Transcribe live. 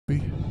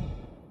Be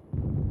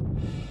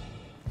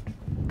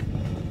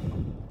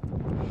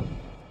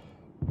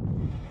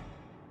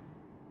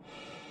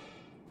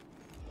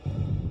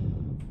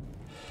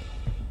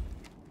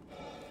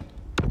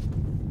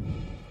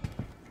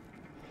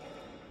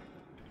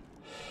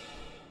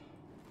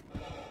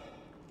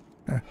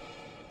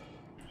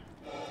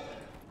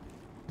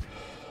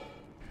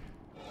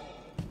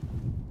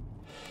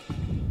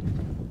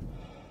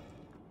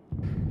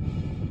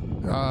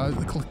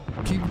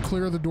keep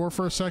clear of the door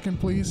for a second,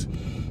 please.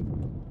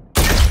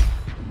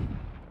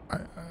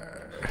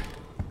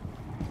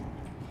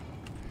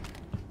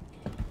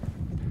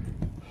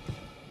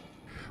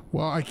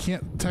 Well, I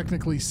can't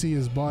technically see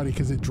his body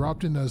because it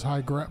dropped in those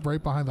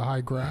right behind the high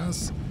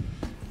grass,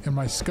 and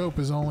my scope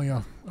is only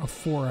a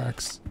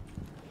 4x.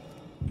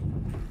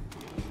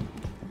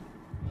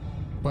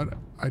 But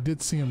I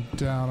did see him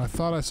down. I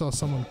thought I saw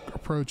someone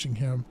approaching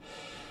him.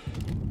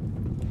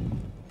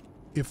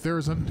 If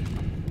there's an...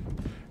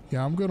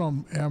 Yeah, I'm good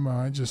on ammo.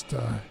 I just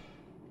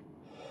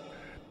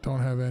don't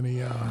have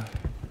any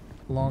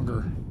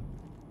longer.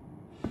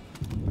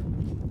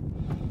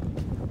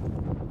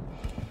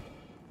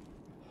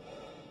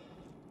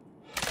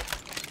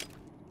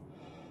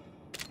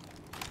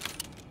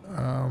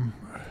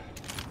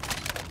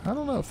 I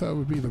don't know if that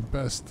would be the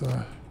best.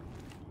 I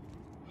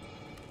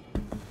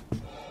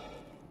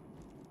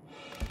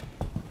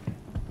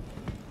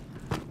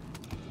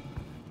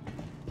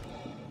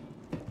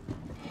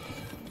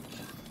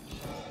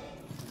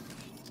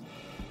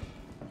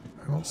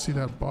don't see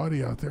that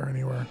body out there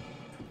anywhere.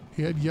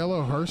 He had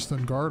yellow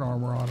Hurston guard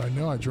armor on. I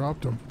know I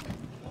dropped him.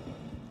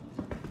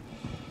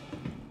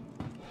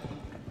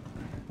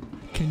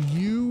 Can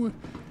you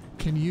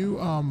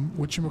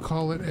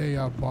whatchamacallit,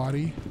 a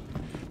body?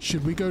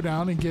 Should we go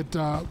down and get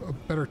a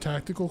better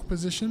tactical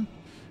position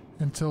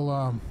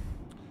until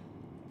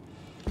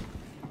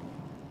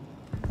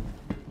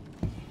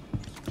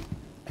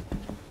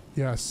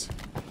yes.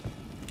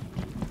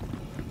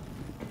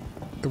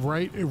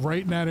 Right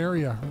in that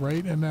area.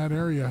 Right in that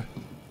area.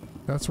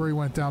 That's where he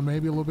went down.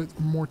 Maybe a little bit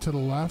more to the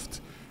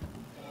left.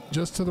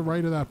 Just to the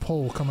right of that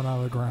pole coming out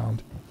of the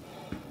ground.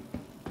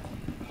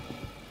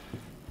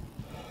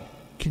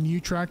 Can you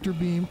tractor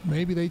beam?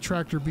 Maybe they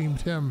tractor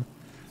beamed him.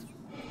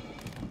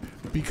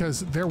 Because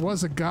there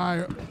was a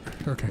guy...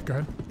 Okay, go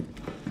ahead.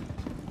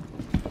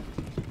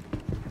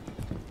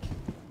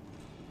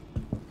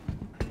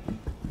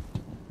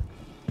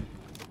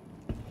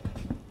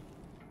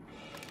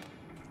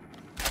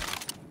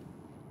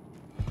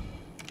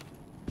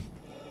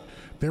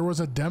 There was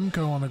a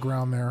Demco on the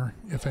ground there,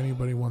 if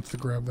anybody wants to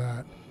grab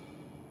that.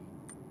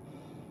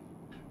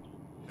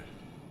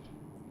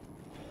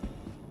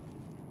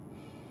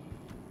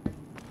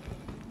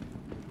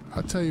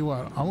 I'll tell you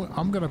what,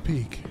 I'm gonna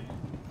peek.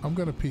 I'm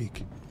gonna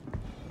peek.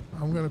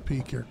 I'm gonna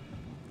peek here.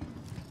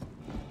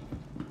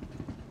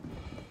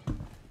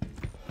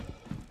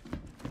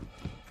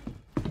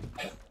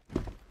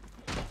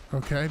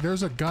 Okay,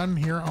 there's a gun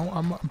here.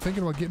 I'm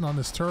thinking about getting on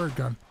this turret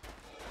gun.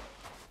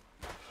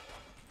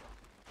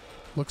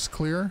 Looks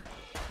clear.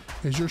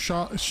 Is your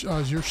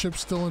ship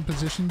still in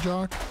position,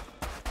 Jock?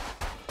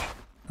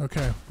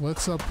 Okay,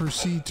 let's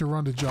proceed to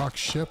run to Jock's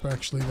ship,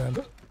 actually, then.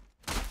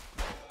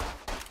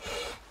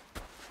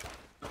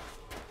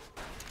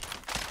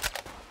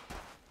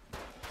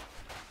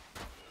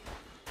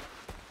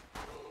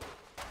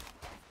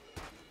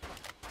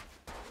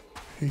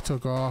 He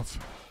took off.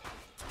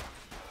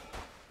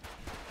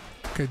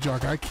 Okay,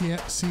 Jock, I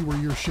can't see where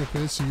your ship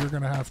is, so you're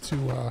gonna have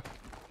to,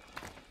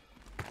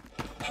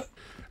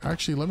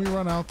 Actually, let me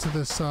run out to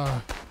this,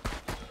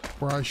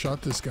 where I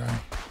shot this guy.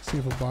 See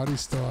if a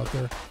body's still out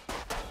there.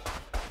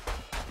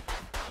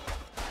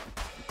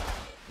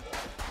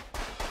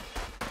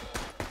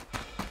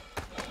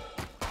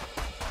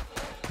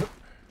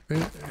 They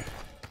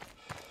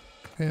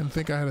didn't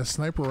think I had a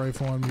sniper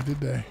rifle on me, did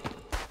they?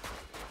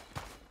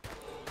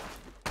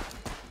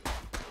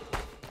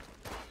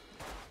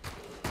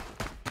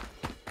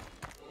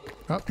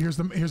 Oh, here's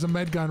a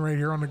med gun right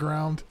here on the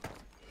ground.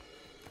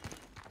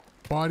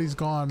 Body's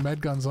gone, med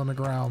gun's on the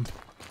ground.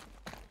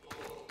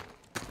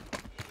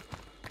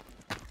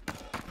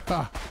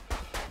 Ah,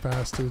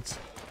 bastards.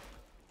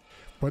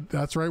 But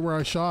that's right where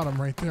I shot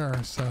him, right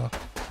there, so.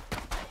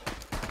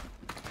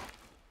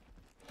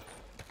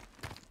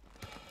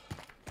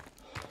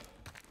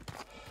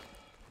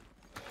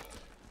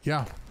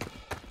 Yeah.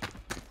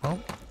 Well,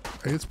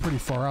 it's pretty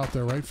far out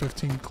there, right?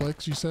 15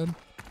 clicks, you said?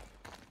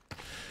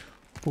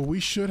 Well, we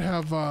should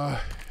have,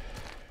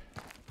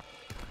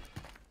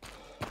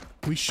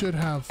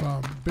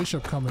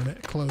 Bishop coming in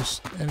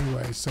close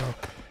anyway, so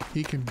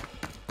he can...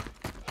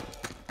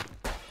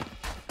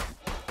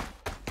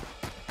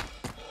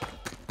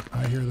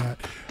 I hear that.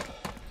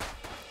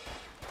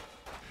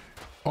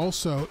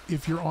 Also,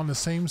 if you're on the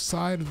same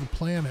side of the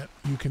planet,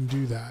 you can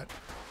do that.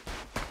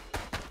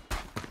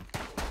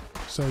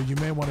 So you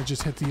may want to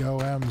just hit the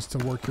OMs to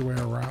work your way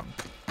around.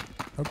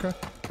 Okay.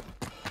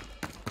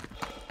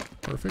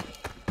 Perfect.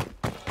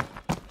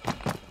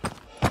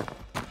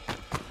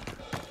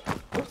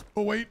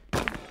 Oh, wait.